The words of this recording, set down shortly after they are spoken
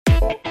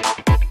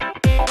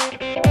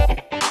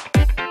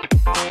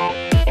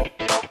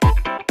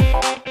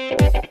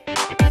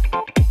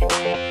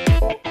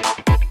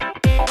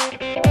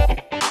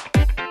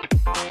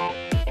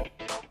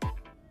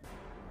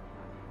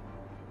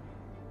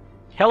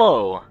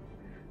Hello,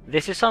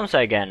 this is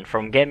Samsa again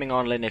from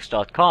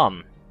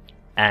GamingOnLinux.com,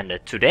 and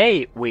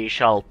today we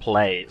shall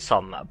play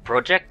some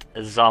Project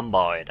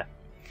Zomboid.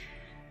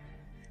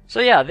 So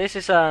yeah, this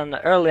is an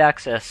early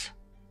access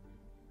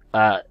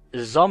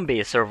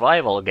zombie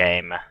survival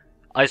game,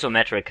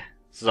 isometric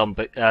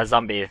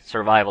zombie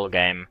survival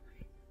game.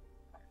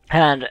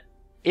 And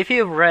if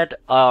you've read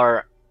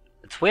our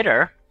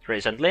Twitter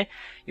recently,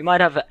 you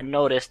might have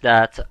noticed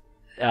that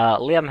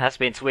Liam has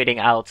been tweeting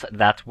out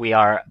that we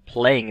are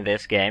playing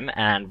this game,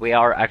 and we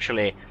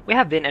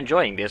have been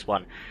enjoying this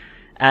one.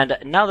 And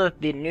now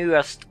that the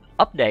newest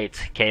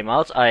update came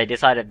out, I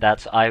decided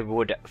that I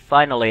would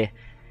finally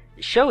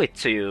show it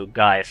to you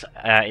guys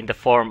in the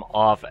form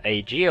of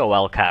a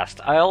GOL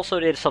cast. I also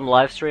did some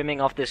live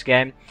streaming of this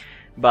game,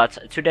 but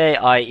today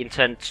I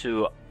intend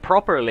to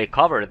properly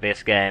cover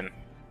this game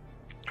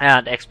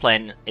and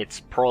explain its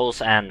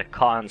pros and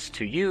cons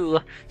to you,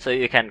 so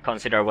you can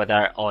consider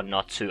whether or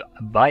not to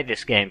buy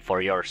this game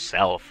for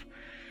yourself.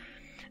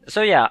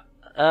 So yeah,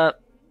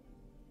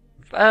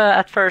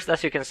 at first,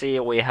 as you can see,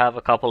 we have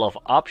a couple of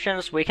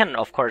options. We can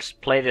of course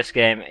play this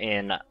game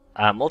in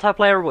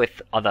multiplayer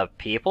with other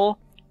people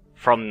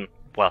from,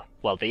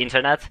 well, the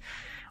internet,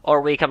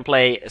 or we can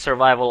play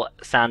survival,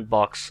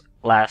 sandbox,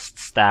 last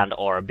stand,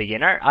 or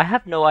beginner. I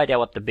have no idea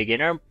what the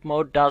beginner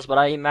mode does, but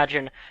I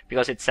imagine,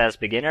 because it says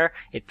beginner,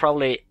 it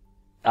probably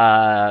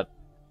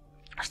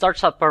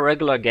starts up a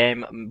regular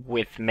game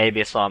with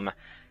maybe some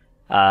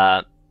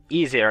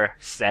easier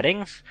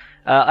settings.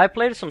 I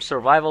played some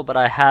survival, but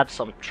I had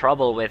some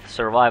trouble with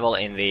survival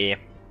in the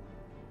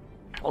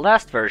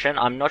last version.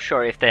 I'm not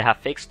sure if they have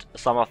fixed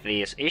some of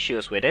these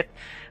issues with it,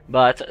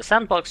 but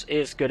sandbox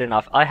is good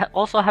enough. I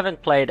also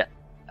haven't played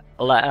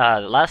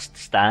last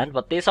stand,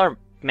 but these are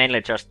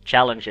mainly just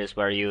challenges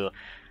where you...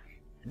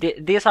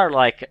 These are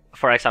like,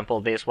 for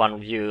example, this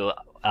one you're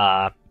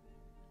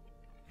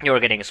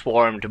getting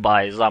swarmed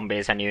by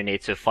zombies and you need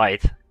to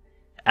fight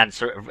and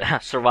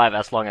survive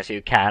as long as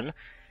you can.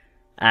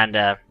 And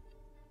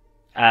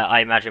I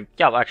imagine,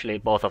 yeah, actually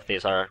both of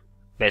these are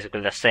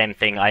basically the same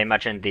thing. I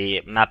imagine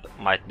the map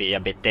might be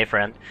a bit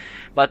different,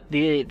 but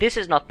this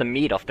is not the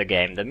meat of the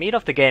game. The meat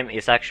of the game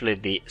is actually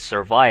the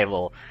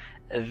survival.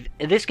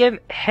 This game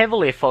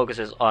heavily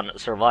focuses on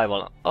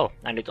survival. Oh,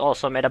 and it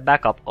also made a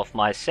backup of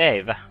my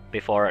save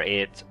before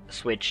it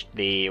switched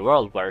the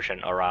world version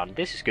around.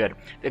 This is good,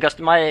 because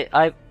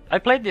I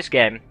played this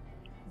game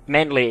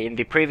mainly in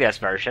the previous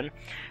version.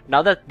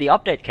 Now that the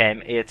update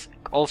came, it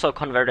also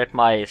converted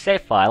my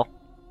save file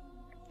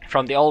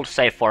from the old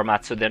save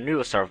format to the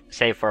new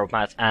save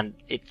format, and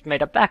it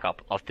made a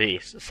backup of the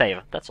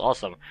save. That's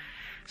awesome.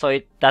 So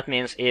that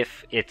means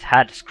if it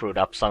had screwed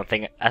up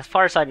something, as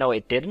far as I know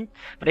it didn't,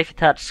 but if it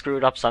had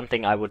screwed up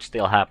something, I would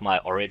still have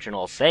my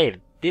original save.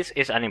 This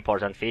is an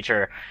important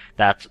feature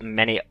that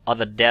many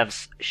other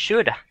devs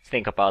should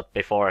think about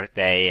before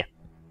they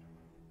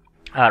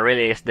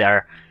release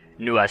their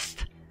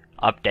newest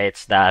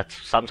updates that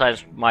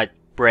sometimes might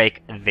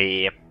break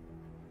the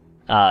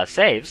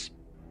saves.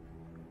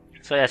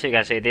 So as you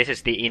can see, this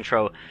is the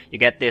intro. You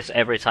get this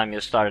every time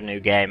you start a new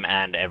game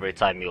and every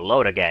time you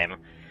load a game.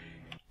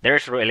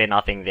 There's really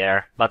nothing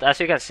there, but as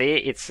you can see,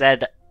 it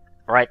said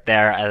right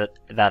there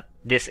that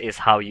this is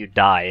how you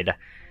died.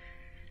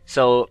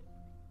 So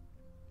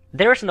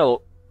there's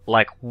no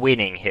like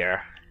winning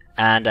here,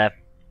 and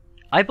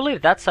I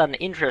believe that's an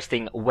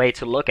interesting way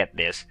to look at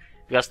this,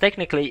 because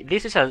technically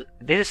this is a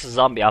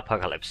zombie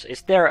apocalypse.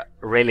 Is there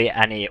really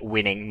any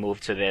winning move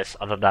to this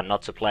other than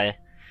not to play?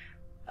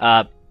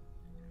 But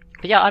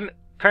yeah, I'm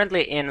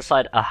currently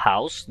inside a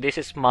house. This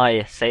is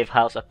my safe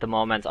house at the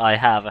moment. I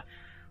have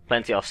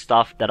plenty of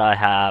stuff that I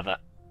have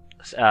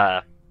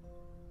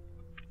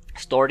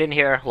stored in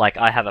here, like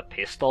I have a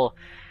pistol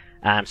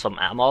and some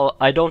ammo.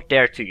 I don't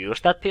dare to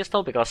use that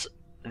pistol because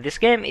this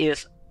game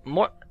is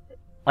more,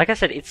 like I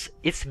said,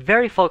 it's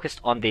very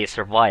focused on the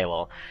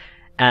survival,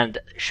 and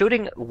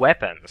shooting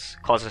weapons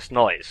causes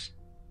noise,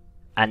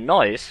 and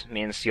noise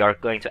means you are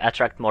going to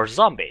attract more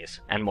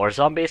zombies, and more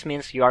zombies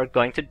means you are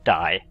going to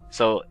die.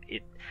 So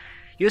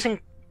using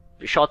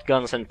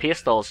shotguns and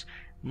pistols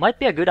might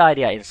be a good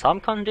idea in some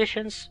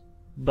conditions,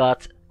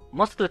 but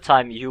most of the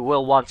time you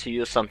will want to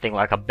use something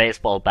like a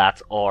baseball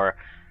bat or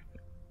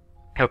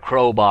a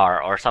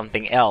crowbar or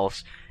something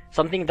else,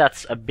 something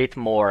that's a bit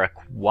more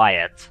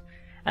quiet.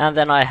 And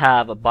then I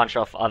have a bunch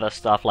of other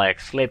stuff like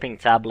sleeping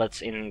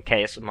tablets in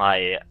case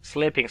my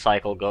sleeping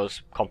cycle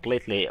goes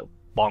completely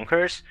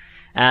bonkers,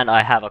 and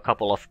I have a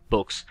couple of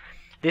books.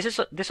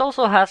 This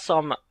also has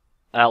some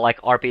like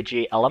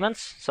RPG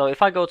elements, so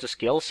if I go to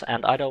skills,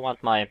 and I don't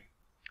want my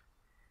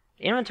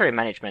inventory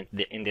management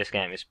in this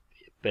game is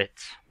a bit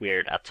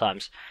weird at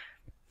times.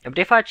 But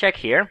if I check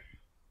here,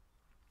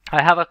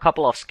 I have a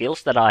couple of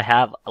skills that I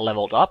have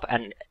leveled up,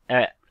 and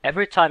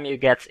every time you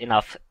get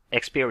enough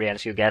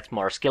experience, you get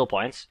more skill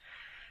points.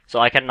 So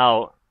I can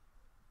now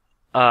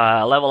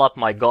level up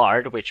my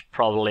guard, which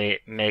probably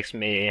makes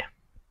me,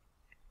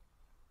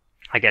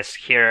 I guess,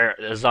 hear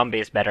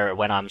zombies better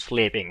when I'm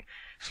sleeping.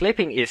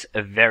 Sleeping is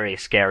very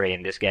scary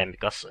in this game,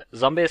 because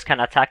zombies can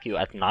attack you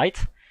at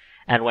night,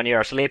 and when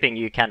you're sleeping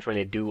you can't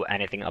really do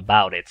anything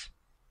about it.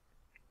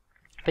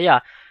 But yeah,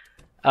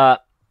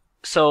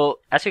 so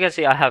as you can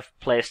see I have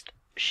placed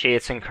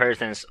sheets and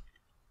curtains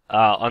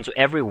onto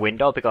every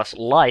window because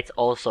light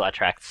also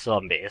attracts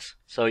zombies.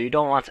 So you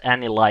don't want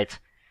any light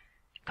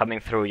coming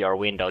through your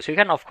windows. You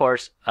can of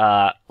course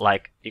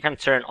you can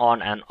turn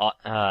on and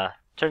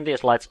turn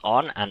these lights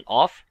on and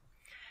off,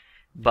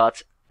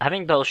 but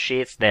having those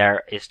sheets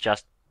there is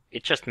just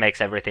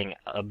makes everything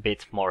a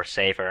bit more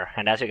safer.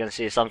 And as you can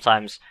see,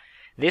 sometimes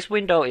this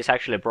window is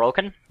actually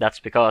broken. That's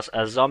because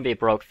a zombie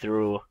broke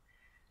through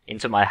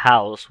into my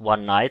house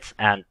one night,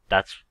 and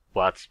that's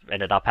what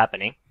ended up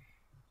happening.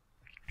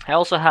 I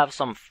also have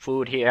some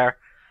food here.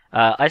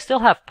 I still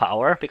have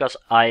power because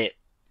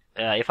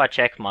if I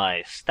check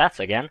my stats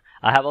again,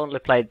 I have only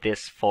played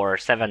this for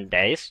 7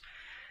 days,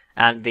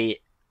 and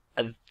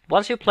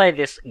once you play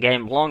this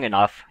game long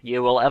enough,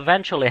 you will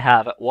eventually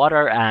have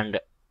water and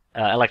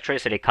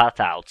electricity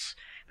cutouts.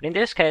 But in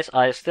this case,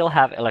 I still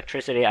have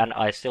electricity and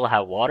I still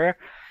have water,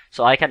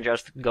 so I can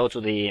just go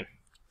to the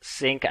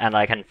sink and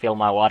I can fill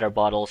my water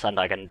bottles and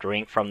I can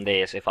drink from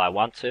these if I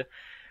want to.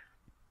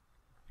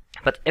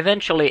 But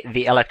eventually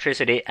the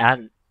electricity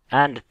and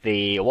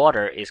the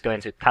water is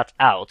going to cut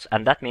out,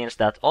 and that means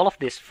that all of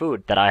this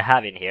food that I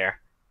have in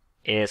here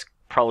is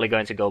probably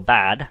going to go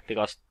bad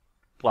because,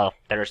 well,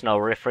 there is no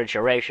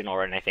refrigeration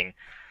or anything.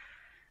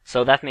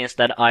 So that means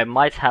that I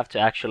might have to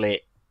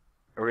actually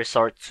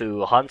resort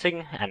to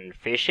hunting and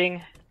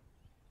fishing.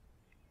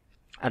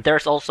 And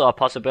there's also a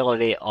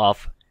possibility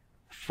of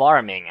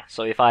farming.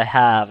 So if I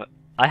have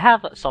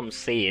some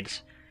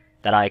seeds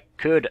that I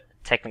could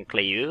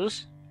technically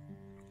use,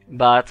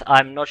 but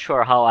I'm not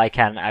sure how I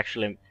can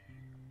actually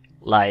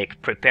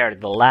prepare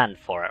the land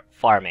for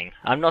farming.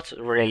 I'm not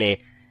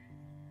really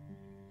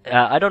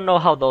I don't know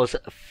how those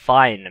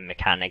fine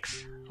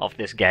mechanics of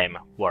this game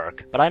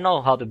work, but I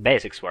know how the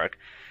basics work.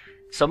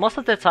 So most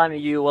of the time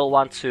you will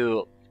want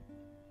to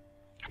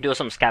do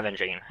some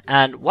scavenging,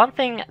 and one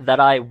thing that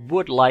I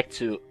would like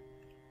to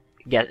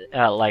get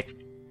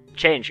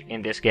change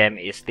in this game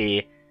is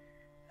the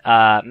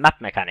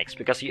map mechanics,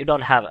 because you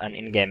don't have an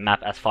in-game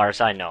map as far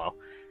as I know.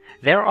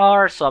 There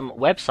are some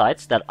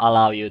websites that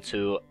allow you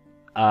to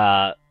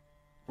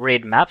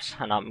read maps,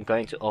 and I'm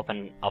going to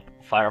open up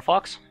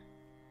Firefox.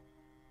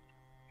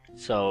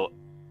 So,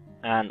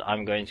 and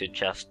I'm going to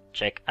just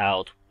check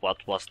out what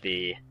was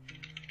the...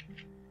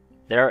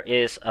 There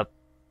is a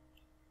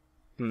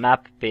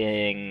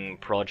mapping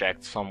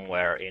project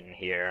somewhere in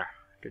here.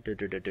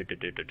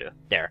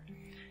 There.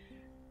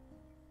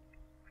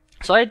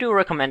 So I do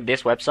recommend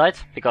this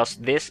website, because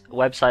this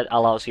website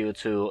allows you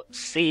to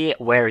see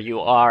where you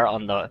are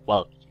on the...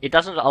 Well, it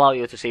doesn't allow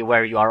you to see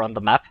where you are on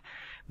the map,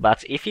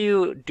 but if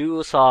you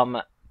do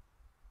some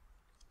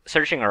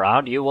searching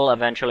around, you will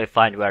eventually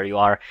find where you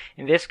are.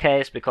 In this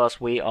case, because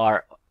we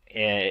are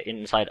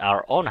inside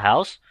our own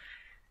house,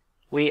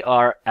 we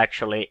are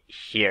actually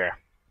here.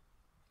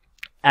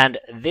 And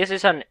this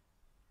is in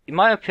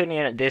my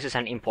opinion, this is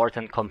an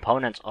important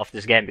component of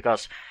this game,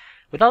 because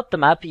without the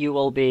map you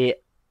will be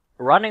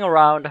running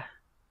around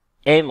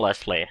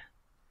aimlessly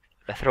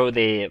through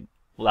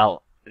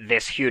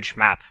this huge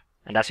map.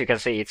 And as you can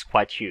see, it's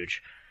quite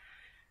huge.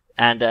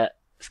 And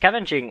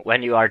scavenging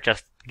when you are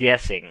just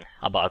guessing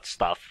about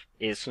stuff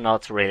is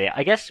not really...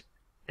 I guess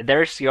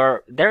there's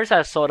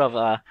a sort of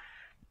a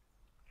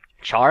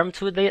charm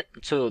to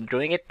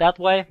doing it that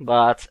way,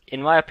 but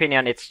in my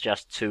opinion it's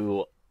just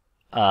too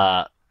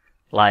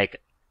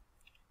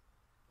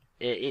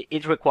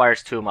it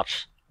requires too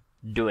much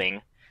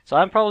doing. So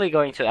I'm probably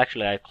going to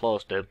actually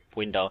close the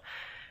window.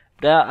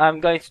 I'm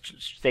going to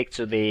stick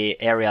to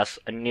the areas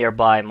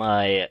nearby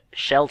my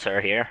shelter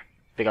here,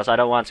 because I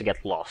don't want to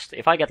get lost.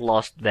 If I get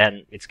lost,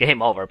 then it's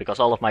game over, because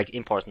all of my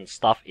important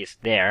stuff is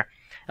there.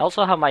 I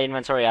also have my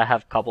inventory. I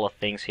have a couple of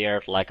things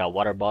here, like a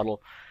water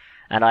bottle,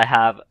 and I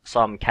have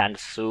some canned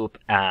soup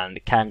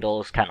and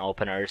candles, can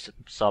openers,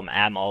 some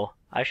ammo.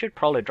 I should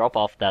probably drop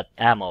off that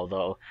ammo,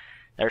 though.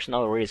 There's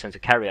no reason to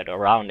carry it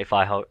around if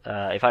I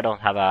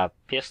don't have a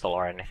pistol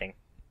or anything.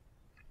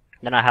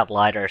 Then I have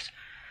lighters.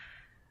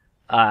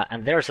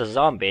 And there's a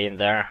zombie in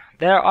there.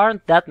 There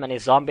aren't that many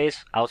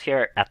zombies out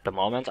here at the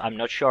moment. I'm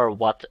not sure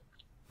what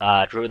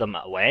drew them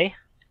away.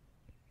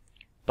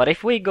 But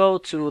if we go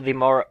to the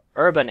more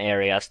urban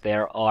areas,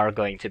 there are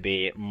going to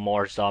be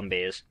more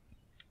zombies.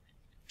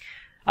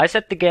 I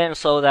set the game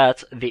so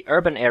that the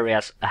urban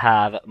areas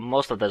have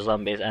most of the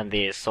zombies, and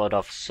these sort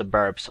of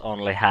suburbs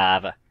only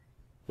have,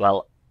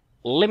 well,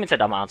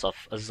 limited amounts of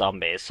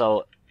zombies.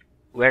 So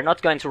we're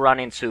not going to run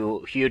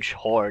into huge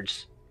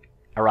hordes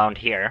around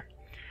here.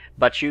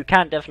 But you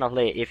can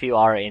definitely, if you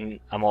are in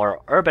a more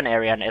urban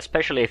area, and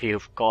especially if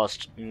you've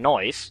caused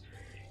noise,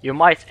 you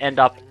might end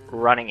up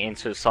running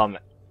into some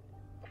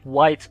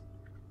quite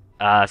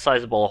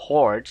sizable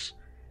hordes.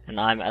 And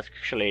I'm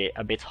actually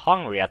a bit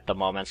hungry at the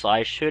moment, so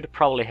I should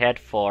probably head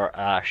for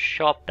a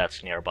shop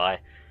that's nearby.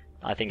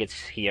 I think it's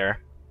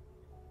here.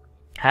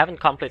 I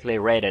haven't completely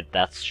raided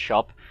that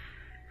shop,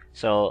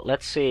 so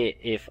let's see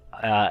if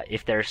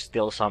there's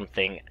still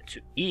something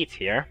to eat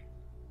here.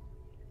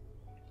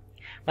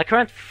 My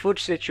current food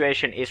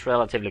situation is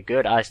relatively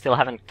good. I still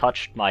haven't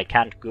touched my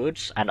canned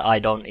goods, and I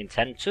don't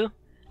intend to.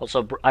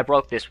 Also, I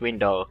broke this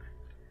window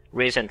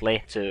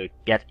recently to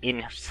get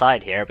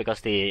inside here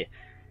because the...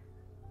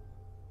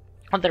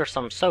 Oh, there's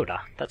some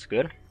soda. That's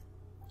good.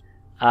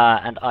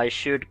 And I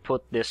should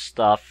put this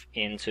stuff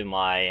into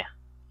my...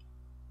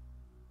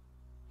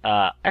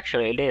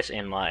 actually, it is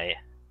in my...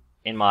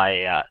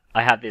 I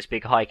have this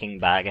big hiking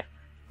bag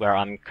where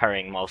I'm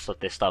carrying most of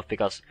this stuff,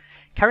 because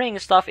carrying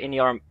stuff in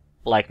your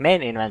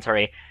main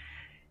inventory,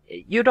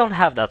 you don't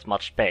have that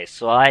much space.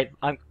 So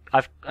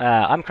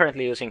I'm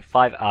currently using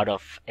 5 out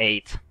of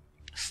 8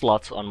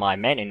 slots on my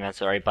main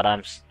inventory, but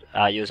I'm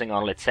using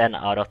only 10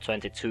 out of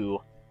 22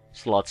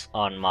 slots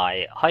on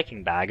my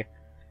hiking bag.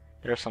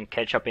 There's some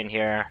ketchup in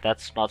here.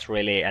 That's not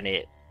really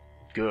any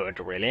good,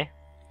 really.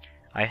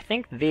 I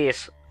think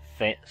these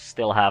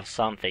still have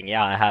something.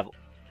 Yeah, I have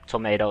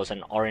tomatoes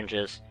and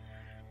oranges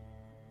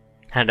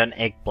and an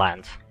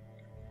eggplant.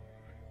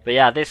 But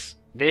yeah, this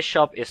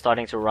shop is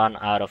starting to run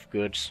out of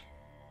goods.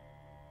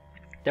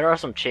 There are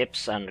some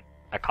chips and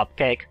a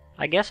cupcake.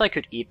 I guess I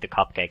could eat the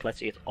cupcake.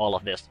 Let's eat all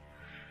of this.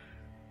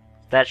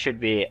 That should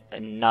be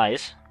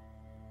nice.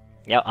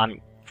 Yeah, I'm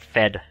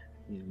fed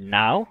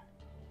now.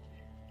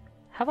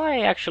 Have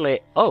I actually...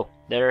 Oh,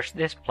 there's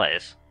this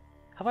place.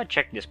 Have I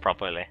checked this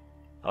properly?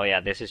 Oh yeah,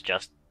 this is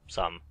just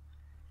some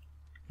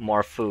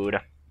more food.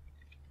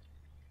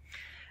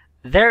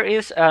 There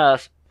is a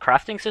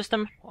crafting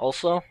system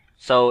also.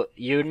 So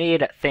you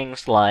need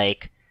things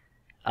like...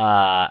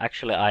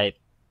 actually,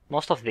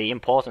 most of the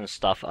important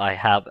stuff I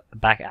have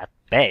back at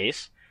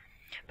base.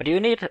 But you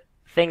need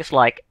things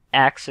like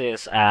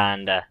axes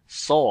and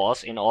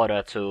saws in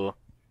order to...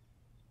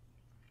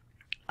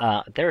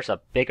 there's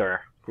a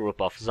bigger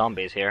group of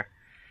zombies here.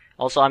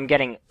 Also, I'm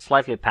getting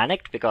slightly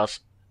panicked because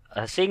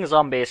seeing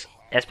zombies,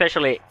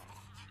 especially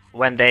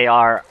when they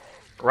are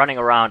running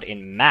around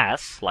in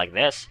mass like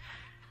this,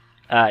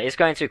 is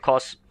going to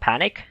cause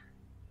panic,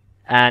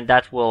 and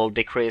that will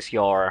decrease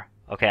your...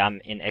 Okay,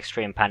 I'm in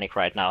extreme panic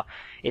right now.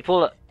 It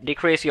will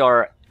decrease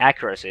your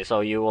accuracy,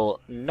 so you will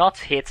not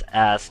hit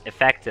as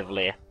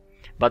effectively.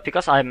 But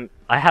because I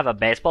have a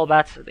baseball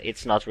bat,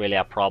 it's not really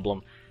a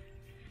problem.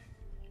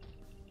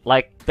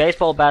 Like,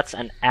 baseball bats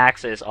and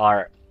axes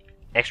are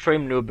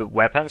extreme noob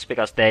weapons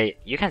because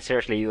you can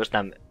seriously use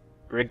them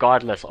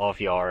regardless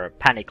of your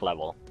panic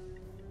level.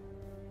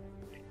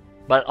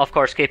 But of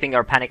course, keeping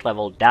your panic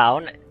level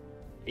down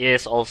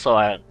is also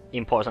an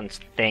important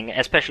thing,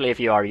 especially if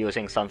you are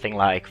using something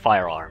like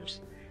firearms.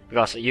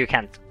 Because you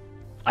can't...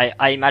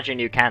 I imagine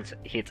you can't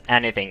hit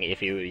anything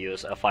if you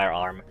use a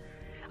firearm.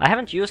 I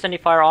haven't used any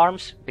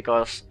firearms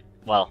because,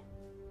 well,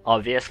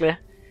 obviously,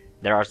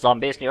 there are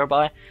zombies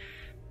nearby.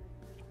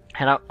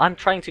 And I'm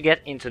trying to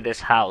get into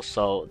this house,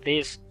 so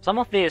some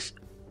of these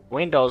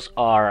windows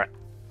are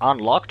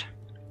unlocked.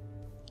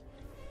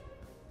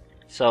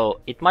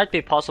 So it might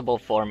be possible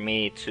for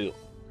me to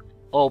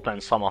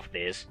open some of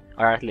these,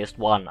 or at least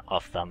one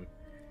of them.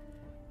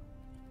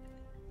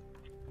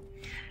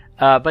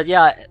 But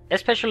yeah,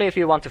 especially if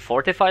you want to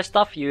fortify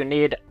stuff, you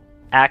need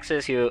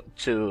axes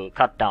to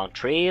cut down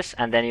trees,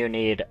 and then you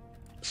need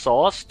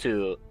saws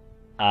to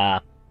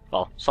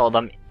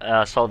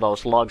saw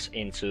those logs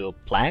into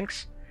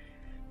planks.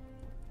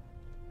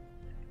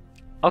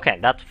 Okay,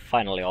 that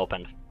finally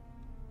opened.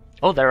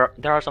 Oh, there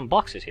are some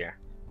boxes here.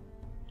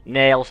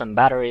 Nails and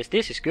batteries.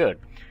 This is good.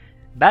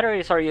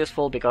 Batteries are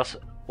useful because,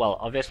 well,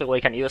 obviously we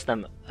can use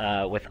them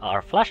with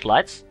our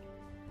flashlights.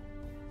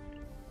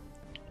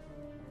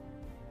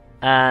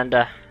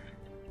 And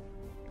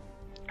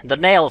the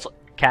nails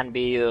can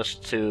be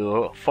used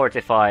to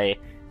fortify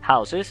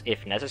houses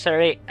if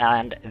necessary,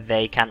 and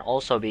they can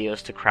also be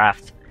used to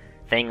craft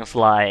things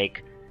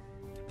like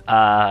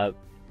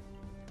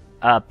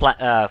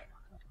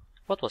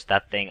what was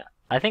that thing?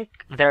 I think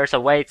there's a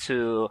way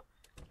to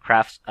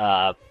craft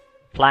a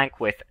plank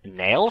with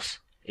nails.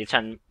 It's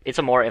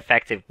a more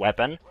effective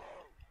weapon,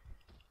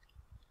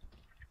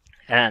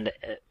 and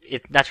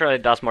it naturally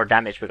does more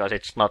damage because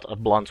it's not a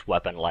blunt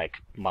weapon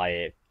like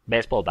my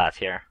baseball bat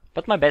here.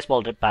 But my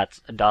baseball bat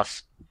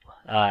does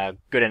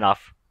good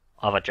enough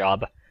of a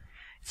job.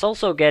 It's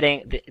also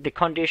getting... the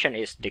condition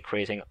is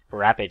decreasing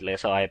rapidly,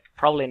 so I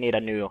probably need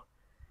a new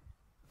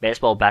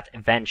baseball bat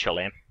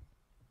eventually.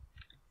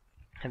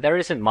 And there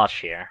isn't much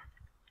here.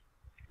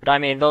 But I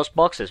mean, those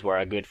boxes were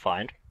a good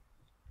find.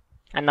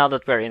 And now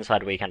that we're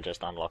inside, we can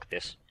just unlock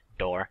this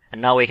door.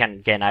 And now we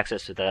can gain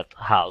access to that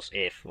house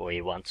if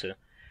we want to.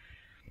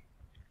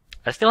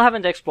 I still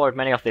haven't explored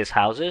many of these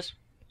houses.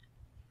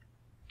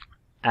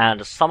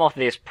 And some of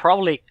these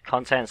probably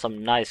contain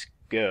some nice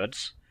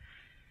goods.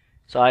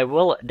 So I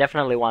will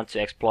definitely want to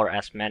explore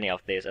as many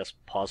of these as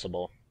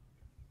possible.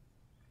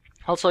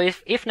 Also,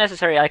 if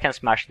necessary, I can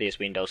smash these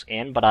windows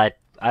in, but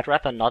I'd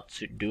rather not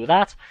to do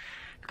that.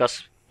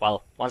 Because,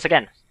 well, once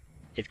again,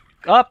 it...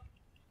 Oh!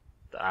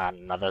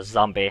 Another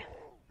zombie.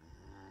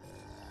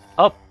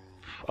 Oh!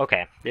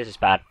 Okay, this is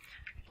bad.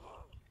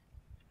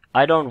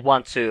 I don't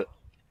want to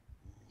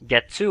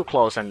get too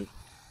close and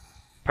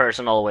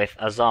personal with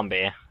a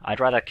zombie. I'd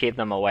rather keep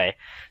them away.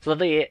 So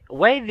the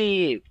way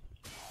the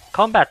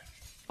combat...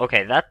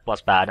 Okay, that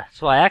was bad.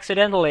 So I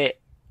accidentally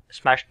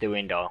smashed the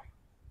window.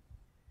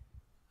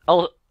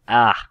 Oh,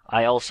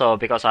 I also,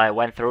 because I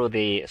went through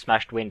the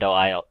smashed window,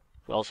 I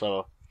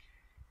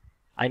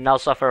now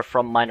suffer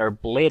from minor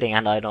bleeding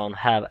and I don't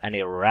have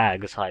any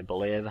rags, I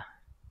believe.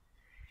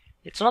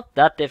 It's not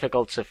that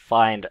difficult to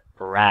find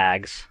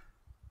rags.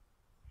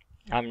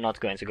 I'm not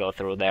going to go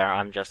through there,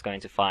 I'm just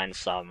going to find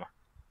some...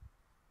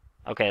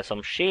 Okay,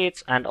 some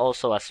sheets and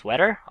also a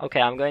sweater.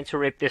 Okay, I'm going to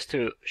rip these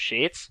 2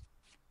 sheets.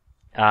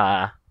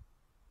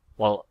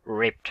 Well,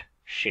 ripped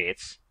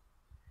sheets.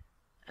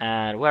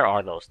 And where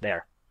are those?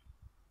 There.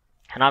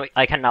 And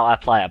I can now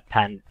apply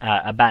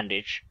a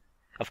bandage.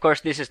 Of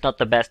course, this is not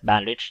the best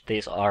bandage.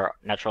 These are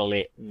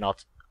naturally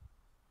not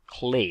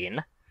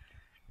clean.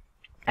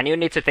 And you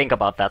need to think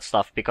about that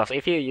stuff, because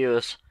if you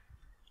use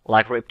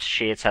like ripped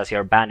sheets as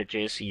your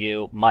bandages,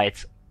 you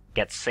might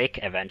get sick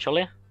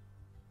eventually.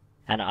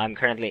 And I'm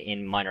currently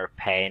in minor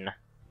pain.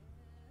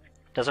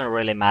 Doesn't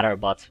really matter,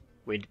 but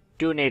we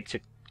do need to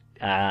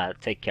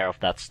take care of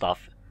that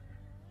stuff.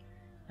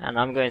 And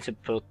I'm going to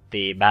put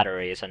the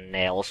batteries and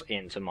nails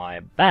into my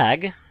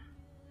bag.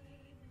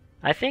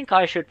 I think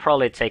I should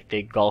probably take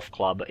the golf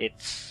club.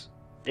 It's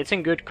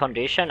in good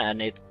condition,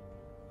 and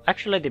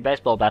actually the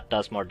baseball bat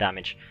does more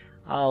damage.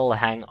 I'll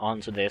hang on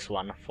to this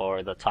one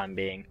for the time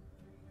being.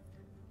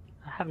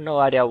 I have no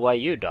idea why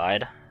you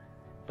died,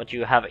 but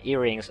you have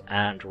earrings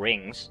and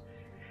rings.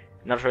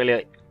 Not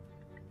really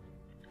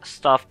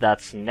stuff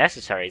that's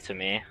necessary to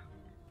me.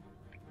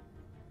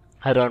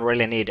 I don't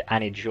really need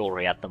any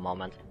jewelry at the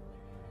moment.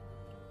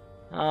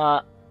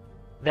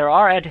 There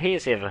are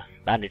adhesive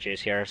bandages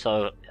here,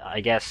 so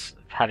I guess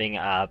having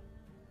a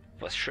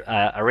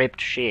ripped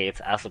sheet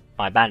as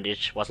my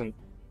bandage wasn't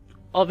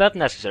all that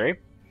necessary.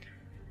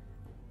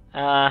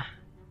 I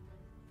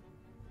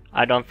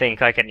don't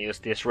think I can use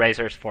these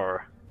razors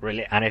for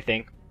really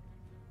anything.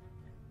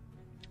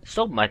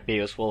 Soap might be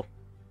useful,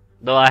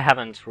 though I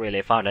haven't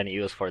really found any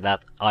use for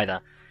that either.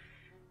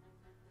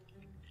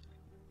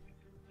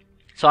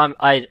 So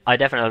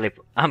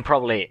I'm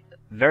probably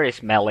very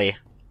smelly,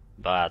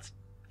 but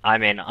I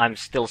mean I'm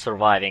still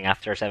surviving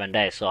after 7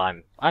 days, so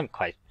I'm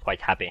quite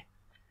happy.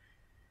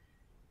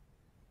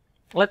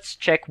 Let's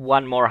check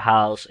one more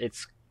house.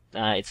 It's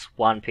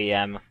 1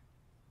 p.m.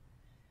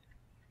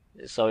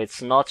 So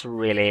it's not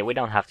really, we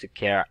don't have to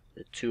care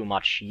too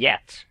much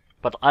yet.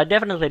 But I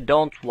definitely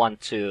don't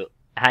want to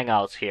hang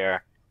out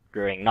here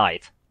during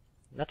night.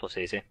 That was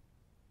easy.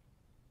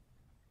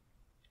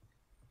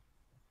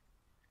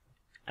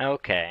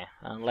 Okay,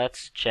 and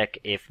let's check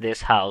if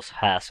this house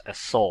has a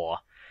saw.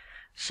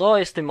 Saw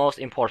is the most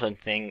important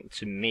thing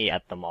to me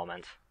at the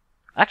moment.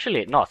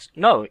 Actually, not.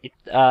 No,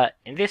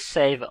 in this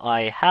save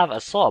I have a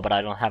saw, but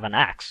I don't have an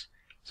axe.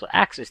 So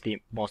axe is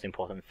the most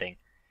important thing.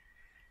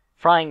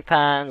 Frying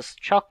pans,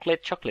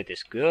 chocolate. Chocolate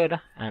is good,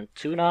 and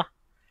tuna.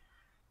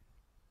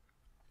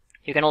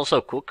 You can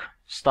also cook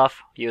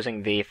stuff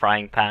using the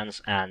frying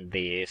pans and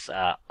these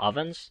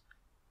ovens.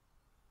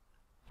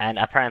 And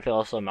apparently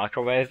also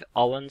microwave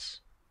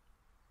ovens.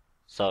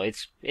 So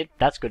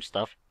that's good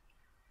stuff.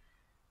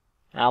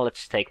 Now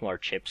let's take more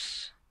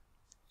chips.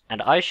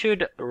 And I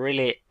should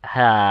really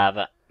have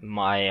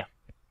my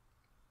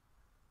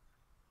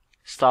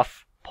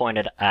stuff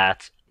pointed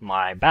at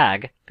my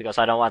bag, because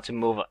I don't want to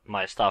move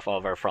my stuff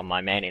over from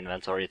my main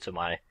inventory to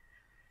my...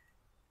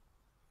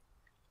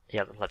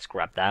 Yeah, let's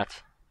grab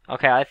that.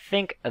 Okay, I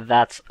think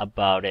that's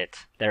about it.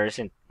 There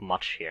isn't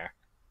much here.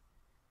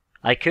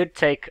 I could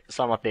take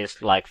some of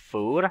this like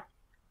food,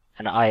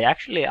 and I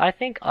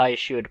think I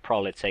should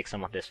probably take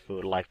some of this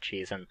food like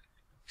cheese and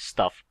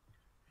stuff.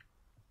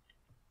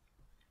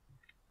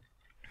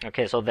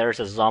 Okay, so there's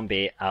a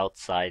zombie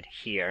outside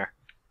here.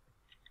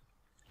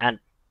 And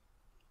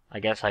I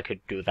guess I could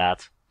do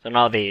that. So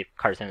now the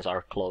curtains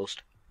are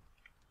closed.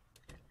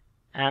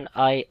 And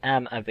I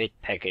am a bit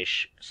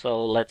peckish,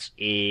 so let's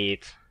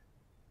eat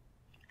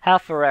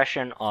half a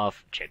ration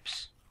of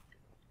chips.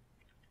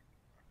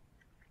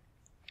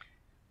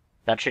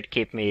 That should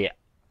keep me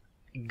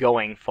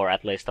going for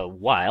at least a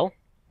while.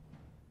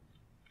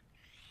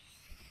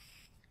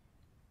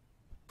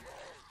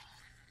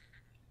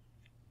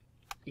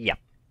 Yep.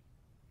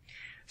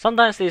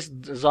 Sometimes these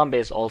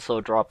zombies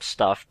also drop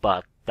stuff,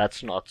 but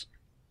that's not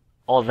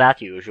all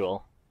that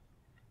usual.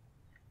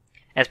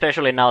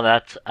 Especially now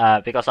that,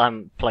 because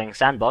I'm playing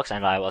Sandbox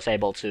and I was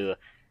able to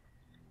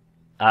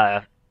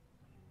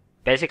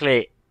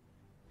basically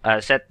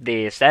set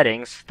the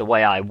settings the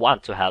way I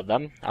want to have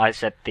them. I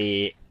set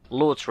the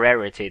loot's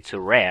rarity to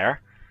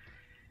rare,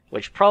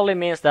 which probably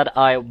means that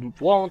I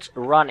won't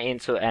run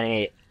into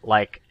any,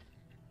 like,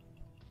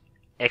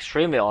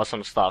 extremely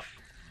awesome stuff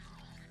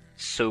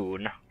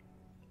soon.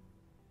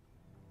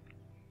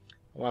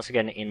 Once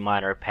again in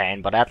minor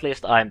pain, but at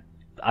least I'm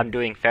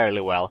doing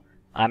fairly well.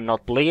 I'm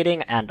not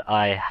bleeding and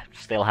I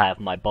still have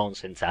my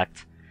bones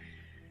intact.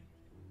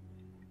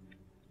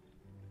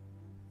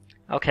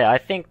 Okay, I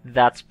think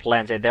that's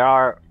plenty. There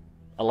are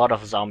a lot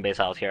of zombies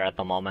out here at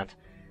the moment.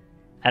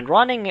 And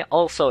running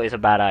also is a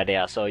bad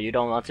idea, so you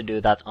don't want to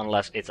do that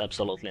unless it's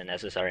absolutely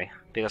necessary.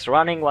 Because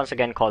running once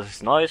again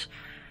causes noise,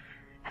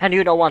 and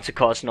you don't want to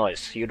cause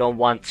noise. You don't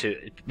want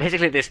to...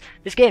 Basically this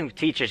game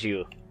teaches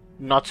you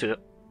not to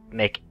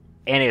make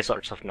any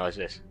sorts of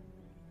noises.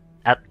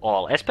 At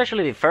all.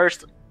 Especially the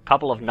first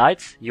couple of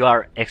nights, you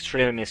are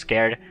extremely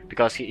scared,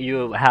 because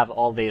you have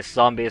all these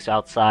zombies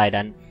outside,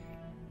 and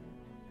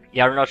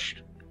you're not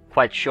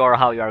quite sure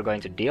how you are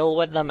going to deal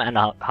with them, and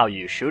how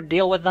you should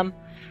deal with them.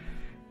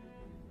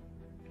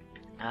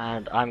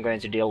 And I'm going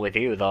to deal with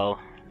you, though.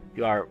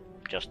 You are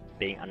just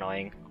being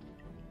annoying.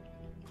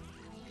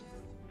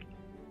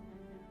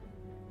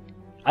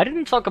 I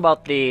didn't talk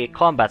about the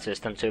combat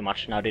system too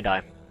much now, did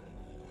I?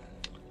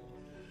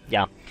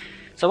 Yeah.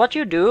 So what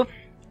you do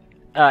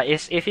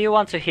is if you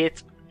want to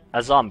hit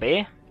a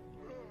zombie,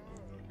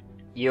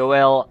 you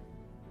will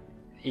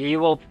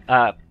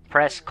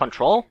press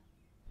Control,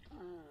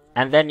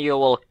 and then you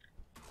will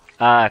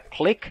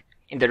click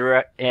in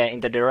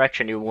the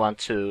direction you want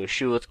to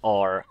shoot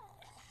or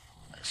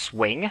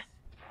swing,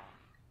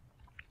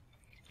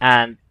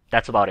 and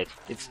that's about it.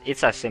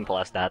 It's as simple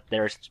as that.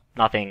 There's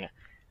nothing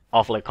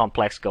awfully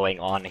complex going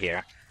on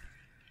here.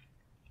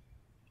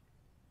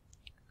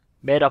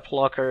 Beta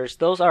blockers,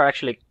 those are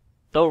actually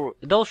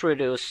those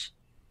reduce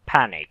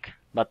panic,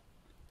 but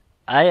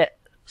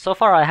so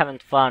far I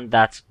haven't found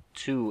that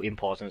too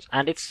important,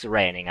 and it's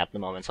raining at the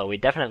moment, so we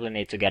definitely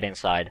need to get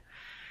inside.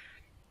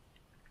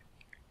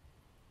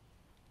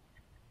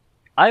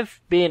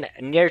 I've been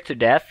near to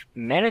death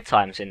many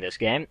times in this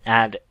game,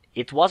 and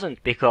it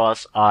wasn't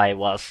because I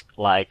was,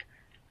 like,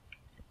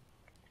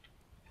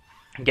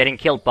 getting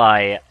killed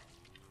by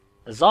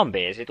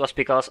zombies, it was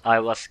because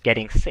I was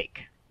getting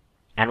sick.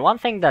 And one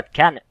thing that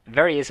can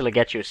very easily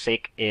get you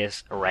sick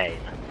is rain.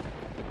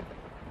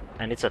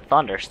 And it's a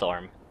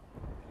thunderstorm.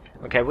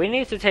 Okay, we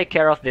need to take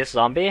care of this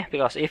zombie,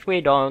 because if we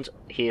don't,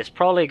 he is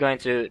probably going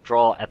to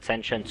draw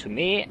attention to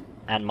me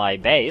and my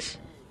base.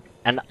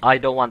 And I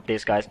don't want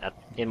these guys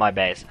in my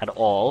base at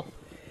all.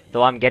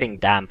 Though I'm getting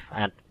damp,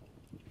 and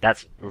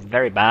that's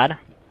very bad.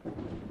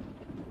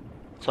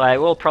 So I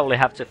will probably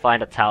have to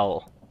find a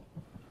towel.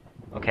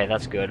 Okay,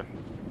 that's good.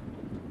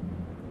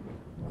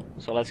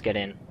 So let's get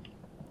in.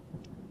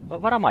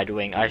 What am I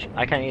doing?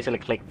 I can easily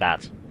click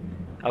that.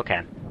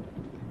 Okay.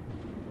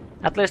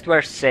 At least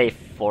we're safe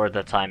for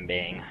the time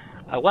being.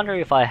 I wonder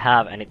if I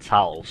have any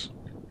towels.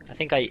 I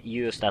think I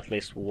used at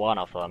least one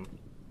of them.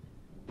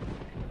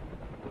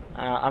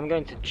 I'm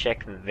going to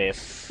check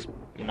this.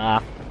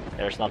 Nah,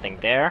 there's nothing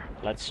there.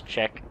 Let's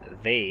check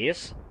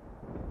these.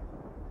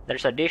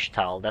 There's a dish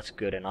towel, that's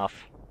good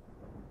enough.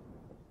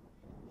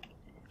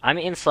 I'm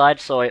inside,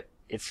 so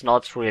it's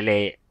not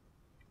really...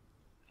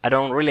 I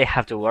don't really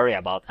have to worry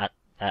about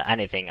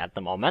anything at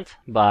the moment,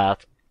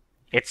 but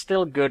it's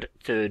still good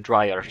to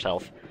dry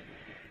yourself.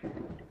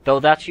 Though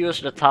that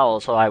used the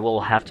towel, so I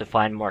will have to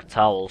find more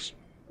towels.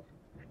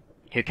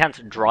 You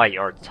can't dry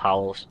your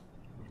towels.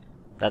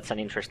 That's an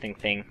interesting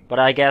thing, but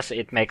I guess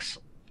it makes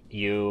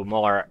you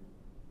more...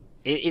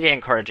 It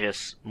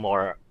encourages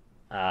more,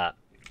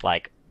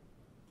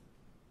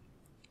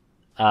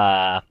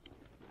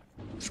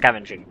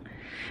 scavenging.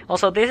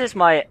 Also, this is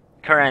my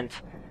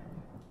current,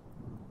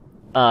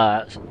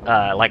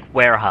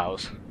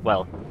 warehouse.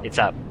 Well, it's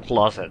a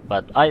closet,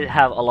 but I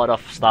have a lot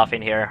of stuff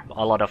in here,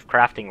 a lot of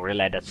crafting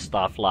related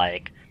stuff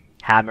like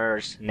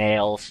hammers,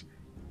 nails,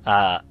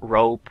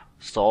 rope,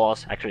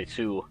 saws, actually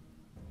two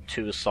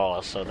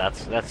saws, so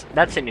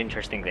that's an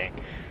interesting thing.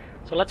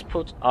 So let's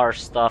put our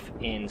stuff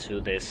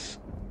into this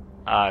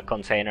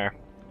container.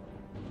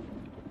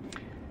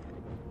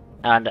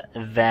 And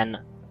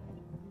then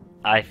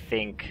I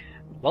think...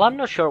 Well, I'm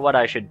not sure what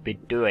I should be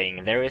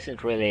doing. There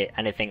isn't really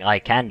anything I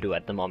can do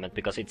at the moment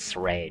because it's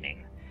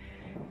raining.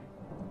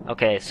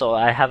 Okay, so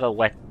I have a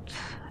wet...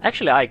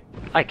 Actually,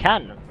 I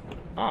can...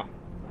 Oh.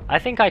 I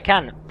think I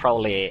can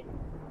probably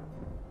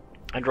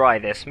dry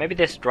this. Maybe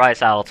this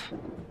dries out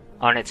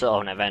on its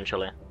own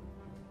eventually.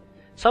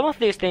 Some of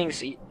these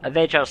things, you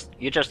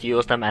just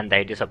use them and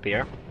they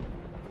disappear.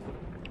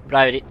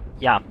 But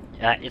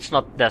it's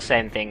not the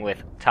same thing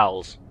with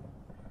towels.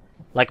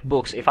 Like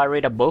books, if I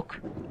read a book,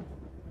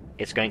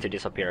 it's going to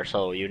disappear,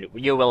 so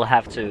you will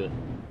have to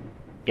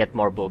get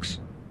more books.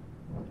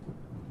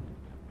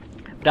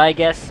 But I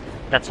guess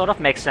that sort of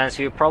makes sense.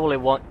 You probably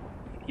won't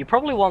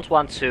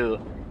want to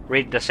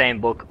read the same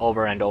book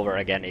over and over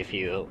again if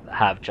you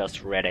have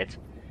just read it.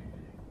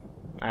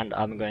 And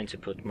I'm going to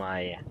put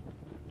my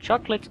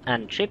chocolate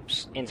and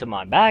chips into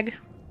my bag.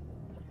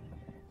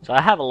 So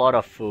I have a lot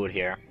of food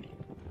here.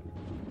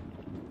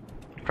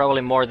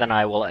 Probably more than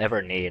I will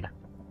ever need.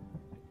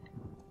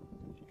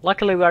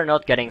 Luckily we are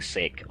not getting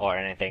sick or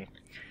anything.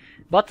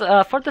 But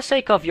for the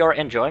sake of your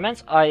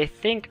enjoyment, I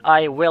think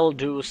I will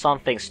do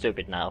something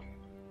stupid now.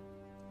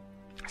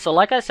 So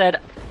like I said,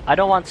 I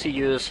don't want to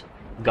use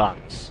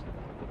guns.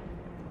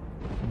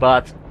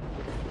 But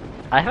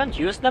I haven't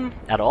used them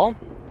at all.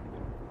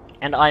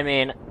 And I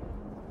mean,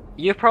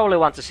 you probably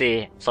want to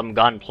see some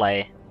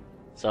gunplay.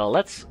 So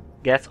let's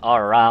get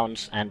our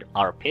rounds and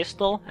our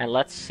pistol, and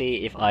let's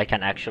see if I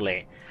can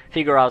actually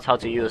figure out how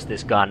to use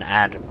this gun,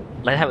 and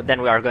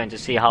then we are going to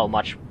see how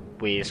much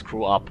we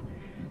screw up.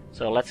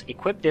 So let's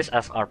equip this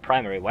as our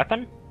primary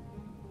weapon.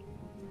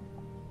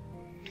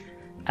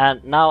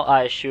 And now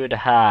I should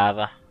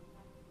have...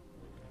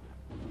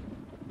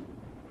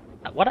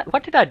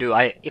 What did I do?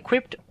 I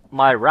equipped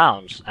my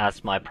rounds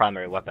as my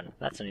primary weapon.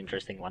 That's an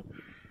interesting one.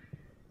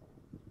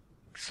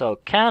 So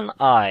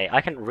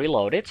I can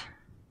reload it.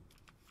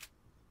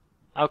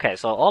 Okay,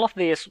 so all of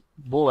these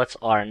bullets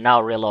are now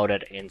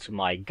reloaded into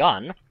my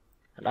gun.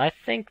 And I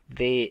think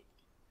the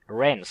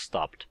rain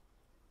stopped.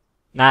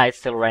 Nah, it's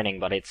still raining,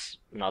 but it's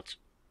not...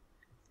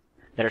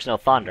 There's no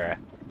thunder.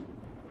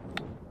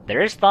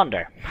 There is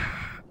thunder.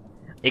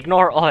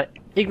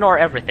 Ignore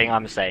everything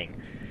I'm saying.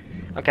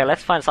 Okay,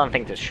 let's find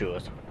something to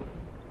shoot.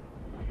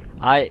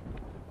 I'd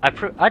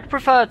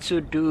prefer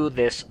to do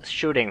this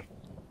shooting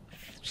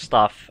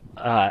stuff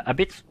a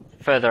bit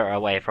further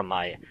away from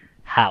my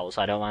house.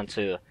 I don't want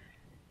to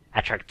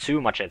attract too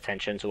much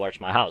attention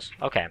towards my house.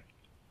 Okay,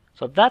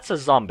 so that's a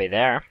zombie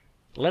there.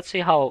 Let's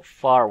see how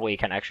far we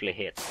can actually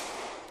hit.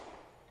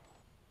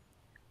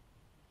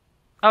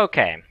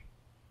 Okay,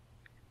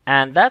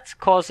 and that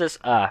causes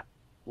a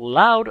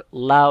loud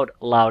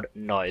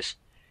noise.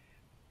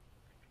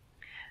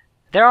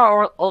 There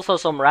are also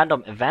some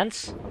random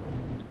events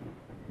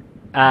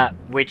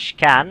which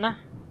can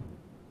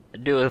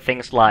do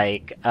things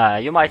like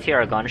you might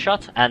hear a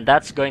gunshot, and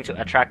that's going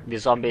to attract the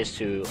zombies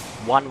to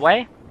one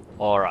way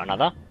or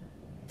another.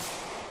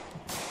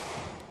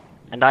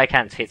 And I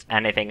can't hit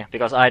anything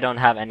because I don't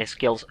have any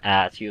skills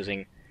at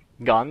using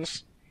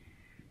guns.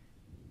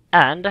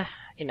 And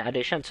in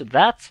addition to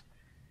that,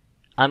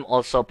 I'm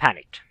also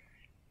panicked,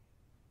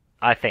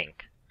 I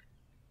think.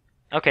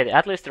 Okay,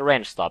 at least the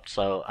rain stopped,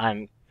 so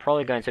I'm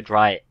probably going to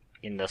dry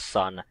in the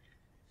sun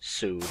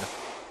soon.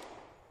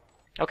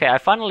 Okay, I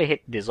finally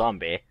hit the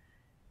zombie,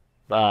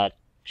 but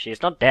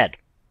she's not dead.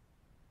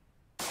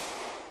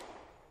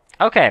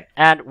 Okay,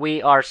 and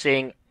we are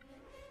seeing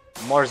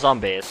more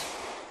zombies.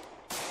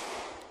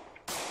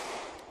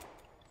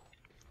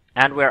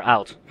 And we're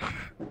out.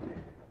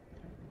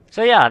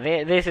 So yeah,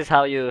 this is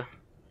how you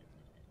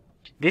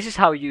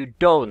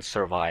don't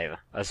survive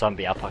a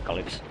zombie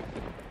apocalypse.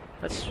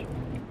 Let's...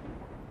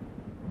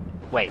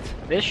 Wait,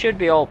 this should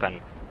be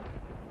open.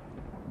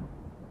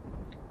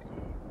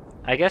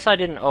 I guess I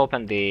didn't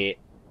open the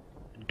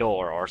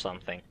door or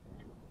something.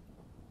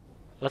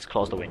 Let's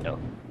close the window.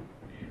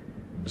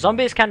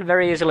 Zombies can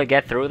very easily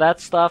get through that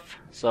stuff,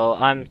 so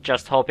I'm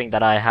just hoping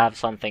that I have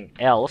something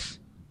else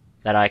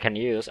that I can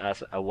use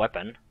as a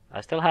weapon. I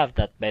still have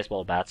that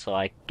baseball bat, so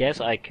I guess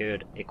I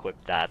could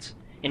equip that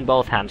in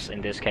both hands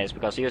in this case,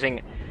 because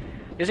using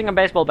a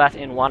baseball bat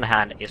in one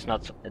hand is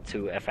not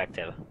too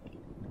effective.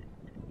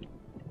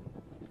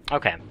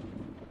 Okay.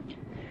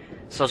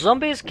 So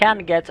zombies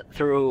can get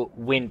through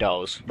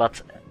windows,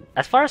 but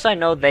as far as I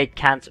know, they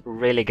can't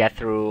really get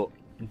through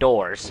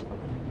doors.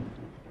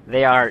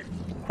 They are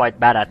quite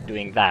bad at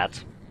doing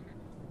that.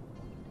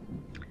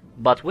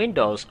 But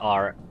windows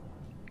are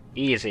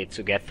easy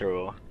to get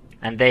through,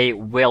 and they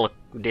will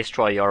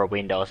destroy your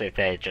windows if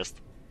they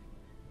just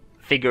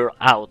figure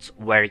out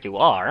where you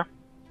are.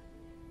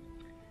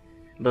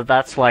 But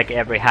that's like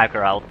every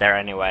hacker out there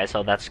anyway,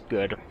 so that's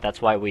good.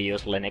 That's why we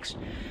use Linux.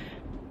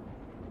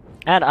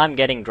 And I'm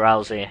getting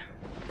drowsy.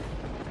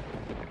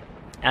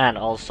 And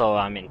also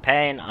I'm in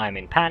pain, I'm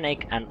in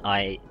panic, and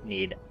I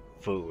need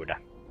food.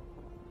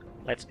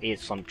 Let's eat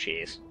some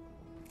cheese.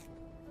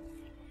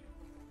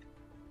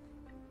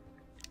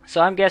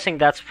 So I'm guessing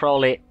that's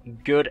probably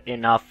good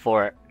enough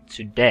for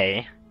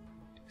today.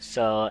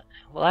 So,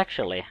 well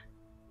actually,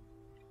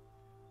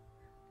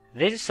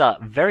 this is a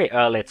very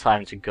early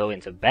time to go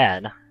into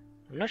bed.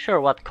 I'm not sure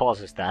what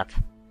causes that.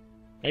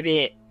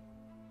 Maybe,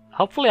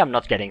 hopefully I'm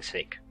not getting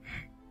sick.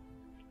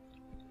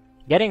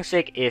 Getting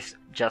sick is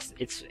just,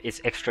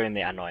 it's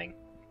extremely annoying.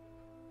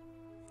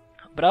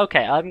 But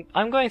okay,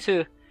 I'm going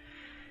to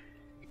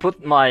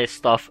put my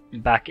stuff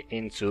back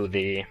into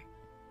the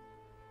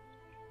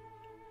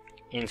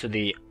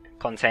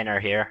container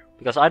here,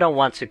 because I don't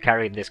want to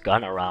carry this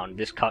gun around.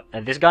 This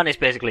gun is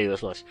basically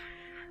useless.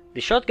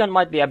 The shotgun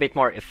might be a bit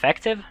more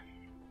effective,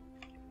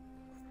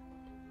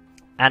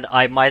 and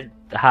I might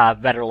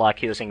have better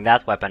luck using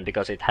that weapon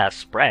because it has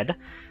spread,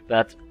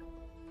 but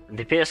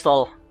the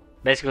pistol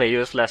basically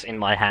useless in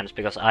my hands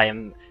because I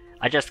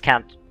just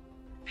can't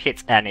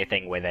hit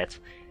anything with it.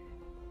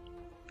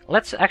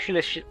 Let's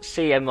actually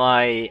see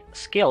my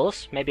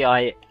skills. Maybe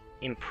I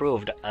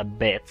improved a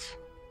bit.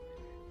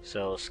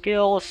 So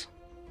skills.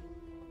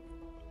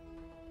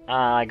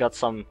 I got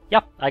some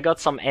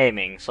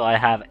aiming, so I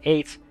have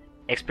 8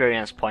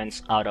 experience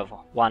points out of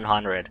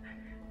 100.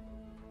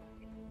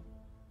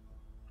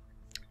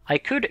 I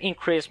could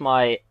increase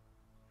my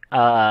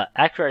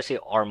accuracy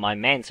or my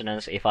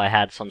maintenance if I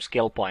had some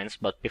skill points,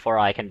 but before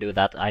I can do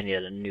that I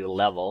need a new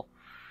level.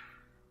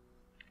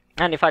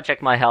 And if I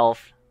check my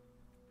health,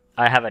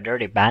 I have a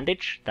dirty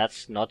bandage.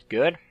 That's not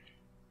good.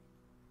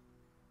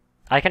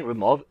 I can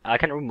remove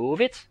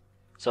it.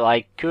 So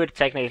I could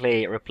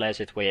technically replace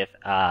it with,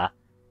 yeah,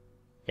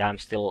 I'm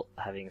still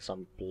having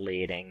some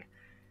bleeding.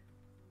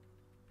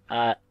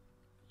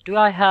 Do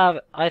I have,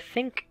 I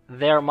think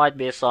there might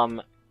be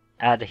some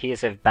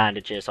adhesive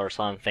bandages or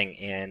something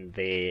in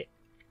these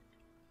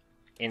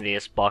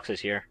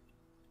boxes here.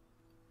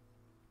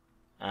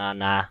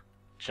 Nah,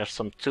 just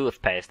some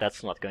toothpaste,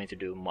 that's not going to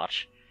do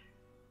much.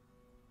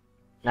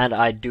 And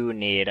I do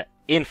need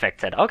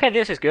infected. Okay,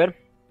 this is good.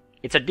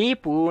 It's a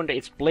deep wound,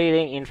 it's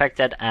bleeding,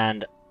 infected,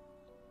 and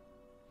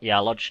yeah,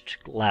 lodged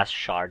glass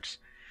shards.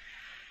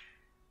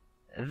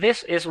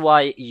 This is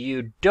why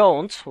you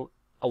don't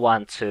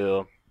want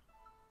to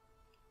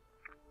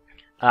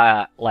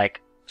like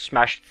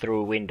smash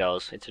through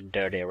windows. It's a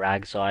dirty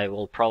rag, so I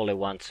will probably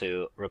want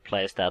to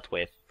replace that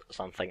with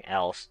something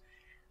else.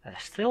 I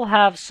still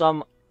have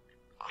some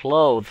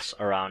clothes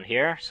around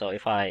here, so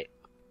if I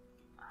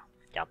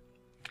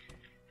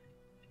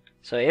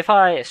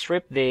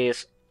strip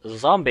these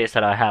zombies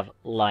that I have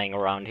lying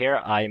around here,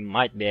 I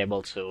might be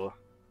able to...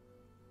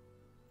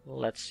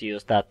 Let's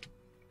use that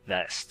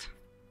vest.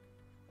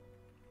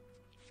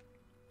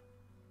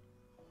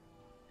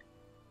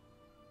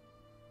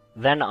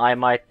 Then I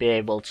might be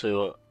able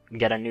to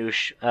get a new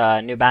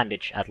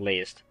bandage at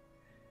least.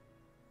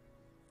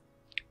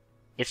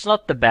 It's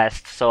not the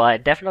best, so I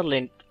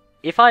definitely...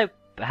 If I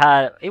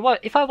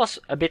was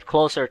a bit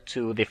closer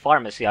to the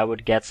pharmacy, I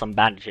would get some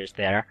bandages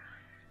there.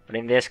 But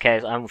in this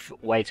case, I'm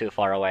way too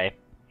far away.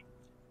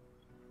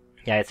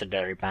 Yeah, it's a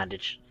dirty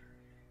bandage.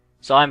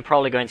 So I'm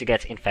probably going to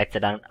get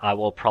infected and I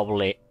will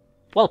probably,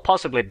 well,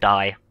 possibly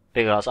die.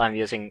 Because I'm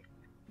using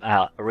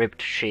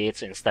ripped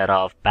sheets instead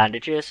of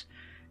bandages.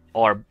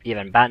 Or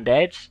even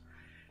band-aids.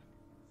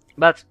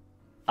 But,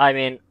 I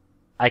mean,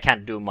 I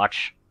can't do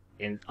much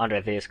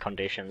under these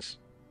conditions.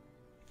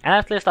 And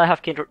at least I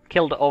have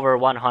killed over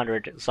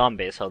 100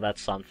 zombies, so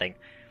that's something.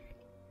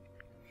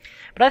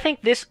 But I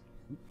think this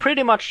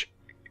pretty much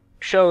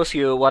shows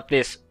you what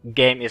this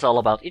game is all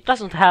about. It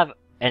doesn't have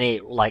any,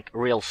 like,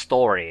 real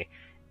story.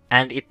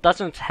 And it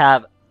doesn't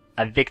have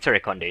a victory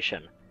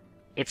condition.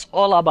 It's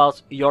all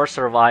about your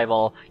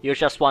survival. You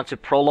just want to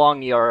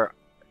prolong your,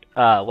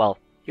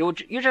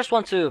 you just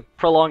want to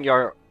prolong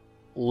your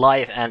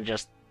life and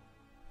just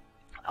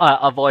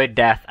avoid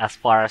death as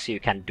far as you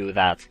can do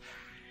that.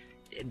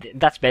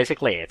 That's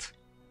basically it.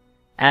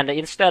 And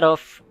instead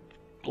of,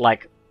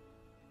 like,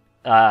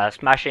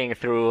 smashing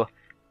through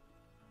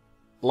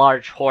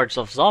large hordes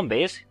of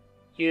zombies,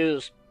 you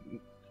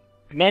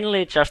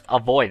mainly just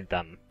avoid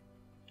them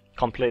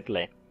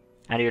completely.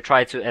 And you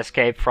try to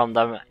escape from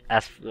them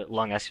as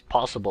long as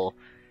possible.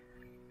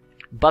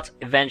 But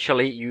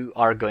eventually you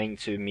are going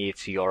to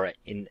meet your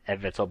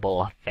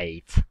inevitable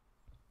fate.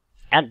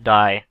 And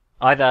die.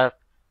 Either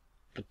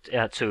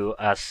to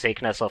a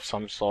sickness of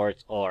some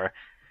sort, or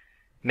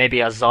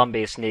maybe a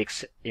zombie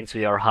sneaks into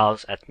your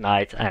house at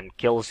night and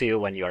kills you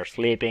when you are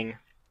sleeping.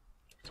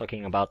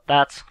 Talking about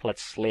that,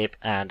 let's sleep,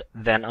 and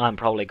then I'm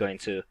probably going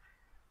to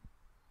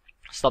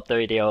stop the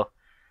video.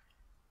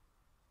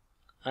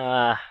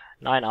 9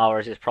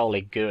 hours is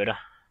probably good.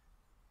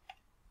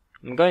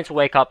 I'm going to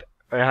wake up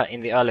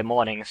in the early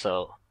morning,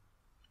 so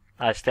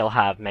I still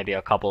have maybe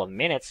a couple of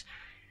minutes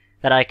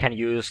that I can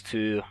use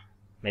to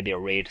maybe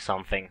read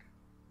something.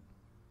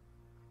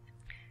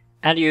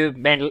 And you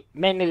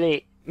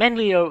mainly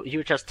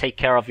you just take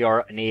care of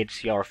your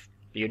needs.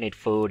 You need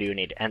food, you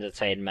need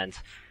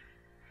entertainment,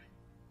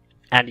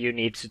 and you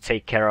need to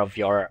take care of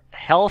your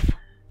health.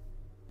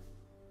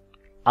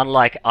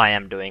 Unlike I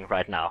am doing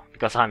right now,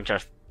 because I'm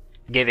just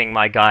giving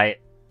my guy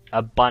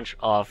a bunch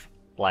of,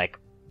 like,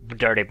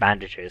 dirty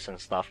bandages and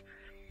stuff.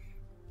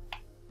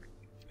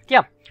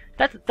 Yeah,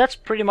 that's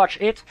pretty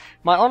much it.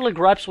 My only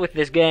gripes with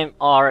this game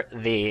are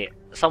the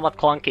somewhat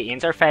clunky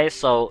interface.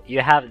 So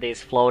you have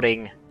these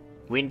floating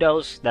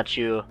windows that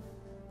you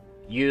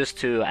use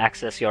to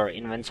access your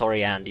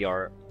inventory and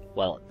your,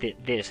 well,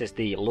 this is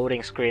the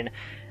loading screen,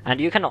 and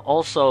you can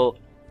also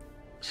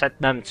set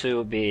them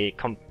to be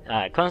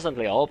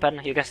constantly open.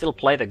 You can still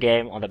play the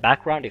game on the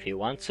background if you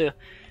want to.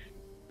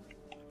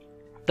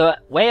 The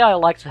way I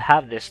like to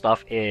have this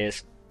stuff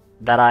is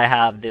that I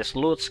have this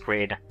loot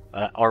screen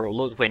or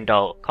loot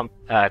window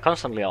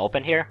constantly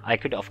open here. I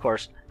could of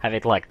course have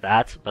it like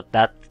that, but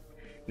that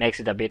makes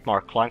it a bit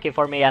more clunky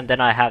for me, and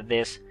then I have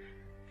this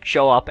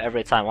show up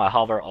every time I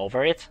hover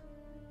over it.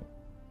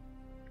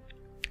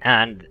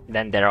 And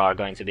then there are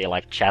going to be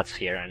like chats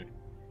here and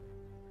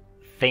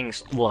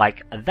things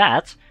like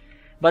that.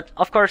 But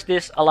of course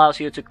this allows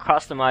you to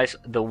customize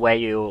the way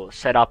you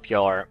set up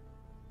your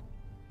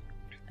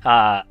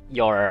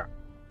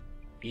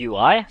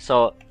UI.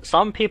 So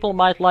some people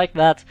might like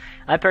that.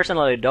 I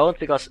personally don't,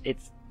 because it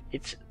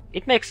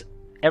makes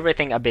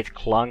everything a bit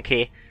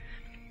clunky.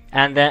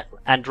 And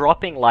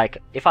dropping, like,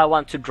 if I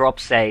want to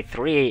drop, say,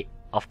 3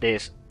 of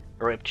these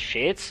ripped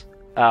sheets,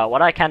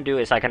 what I can do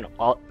is I can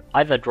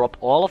either drop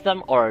all of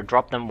them or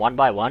drop them one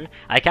by one.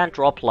 I can't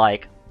drop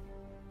like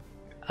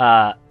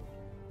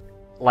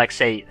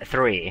say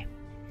 3.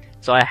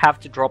 So I have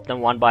to drop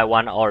them one by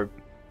one or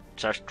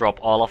just drop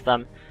all of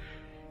them.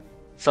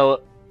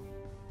 So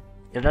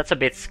that's a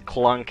bit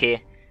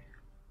clunky.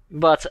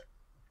 But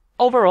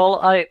overall,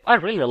 I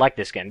really like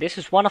this game. This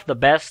is one of the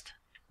best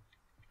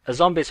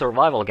zombie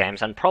survival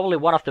games, and probably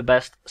one of the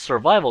best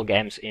survival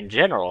games in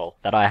general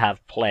that I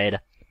have played.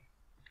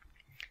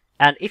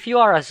 And if you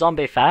are a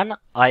zombie fan,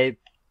 I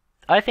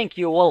think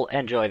you will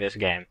enjoy this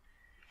game.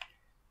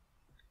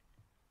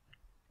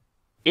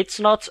 It's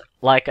not,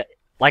 like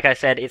I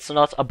said, it's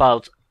not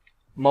about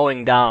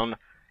mowing down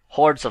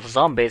hordes of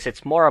zombies,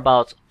 it's more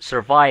about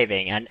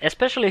surviving, and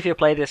especially if you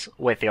play this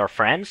with your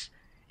friends,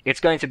 it's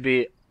going to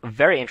be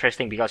very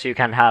interesting because you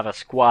can have a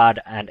squad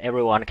and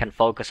everyone can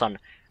focus on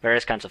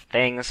various kinds of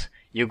things.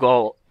 You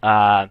go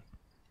and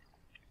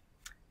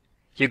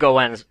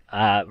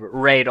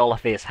raid all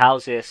of these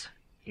houses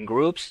in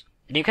groups.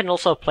 And you can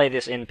also play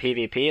this in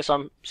PvP.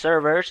 Some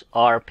servers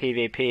are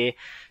PvP,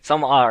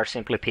 some are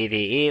simply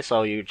PvE,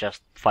 so you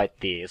just fight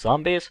the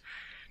zombies.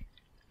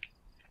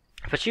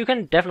 But you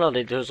can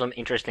definitely do some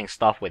interesting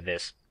stuff with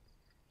this.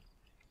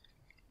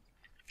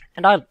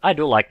 And I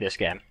do like this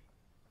game.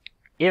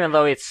 Even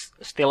though it's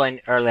still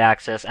in early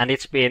access, and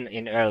it's been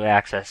in early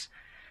access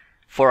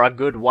for a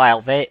good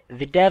while, the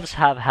devs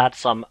have had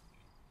some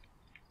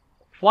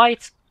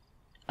quite,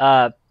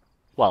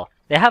 well,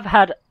 they have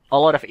had a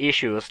lot of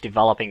issues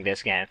developing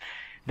this game.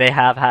 They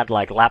have had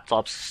like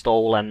laptops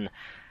stolen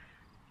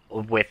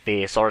with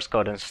the source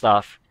code and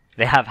stuff.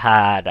 They have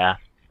had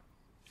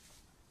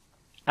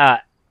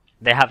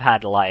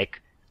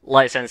like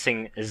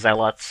licensing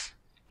zealots.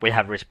 We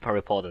have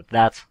reported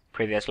that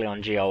previously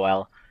on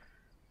GOL.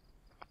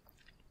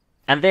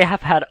 And they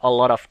have had a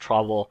lot of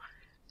trouble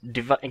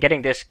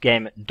getting this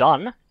game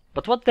done.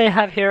 But what they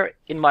have here,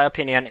 in my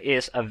opinion,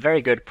 is a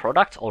very good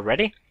product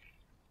already.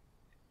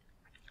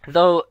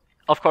 Though,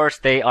 of course,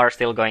 they are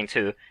still going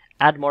to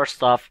add more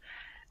stuff.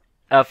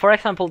 For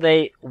example,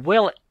 they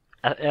will,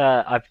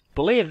 I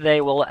believe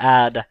they will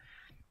add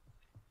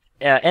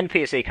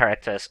NPC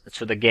characters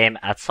to the game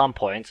at some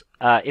point.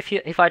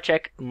 If I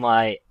check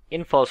my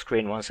info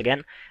screen once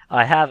again,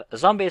 I have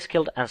zombies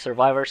killed and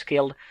survivors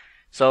killed.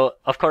 So,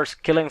 of course,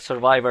 killing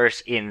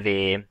survivors in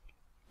the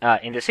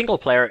single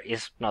player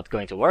is not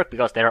going to work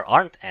because there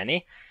aren't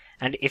any.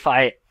 And if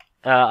I've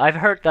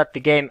heard that the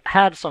game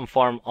had some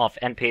form of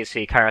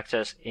NPC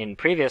characters in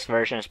previous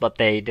versions, but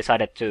they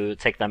decided to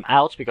take them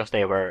out because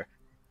they were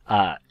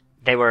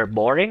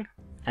boring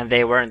and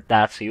they weren't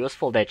that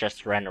useful. They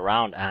just ran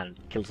around and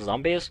killed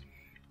zombies.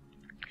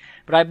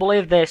 But I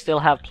believe they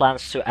still have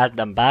plans to add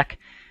them back.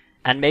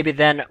 And maybe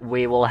then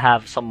we will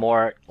have some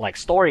more like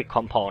story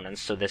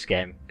components to this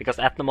game, because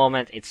at the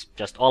moment it's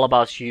just all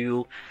about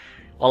you,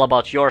 all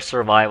about your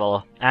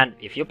survival, and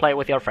if you play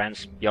with your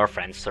friends'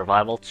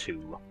 survival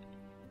too.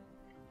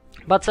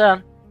 But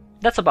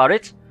that's about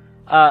it.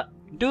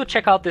 Do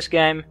check out this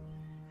game.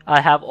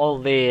 I have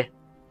all the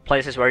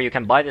places where you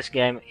can buy this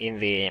game in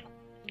the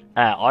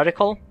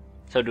article,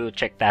 so do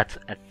check that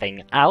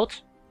thing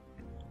out.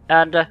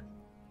 And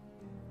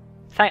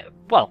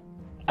well,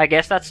 I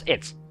guess that's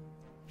it.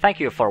 Thank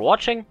you for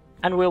watching,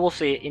 and we will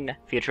see you in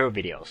future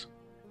videos.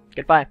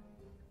 Goodbye.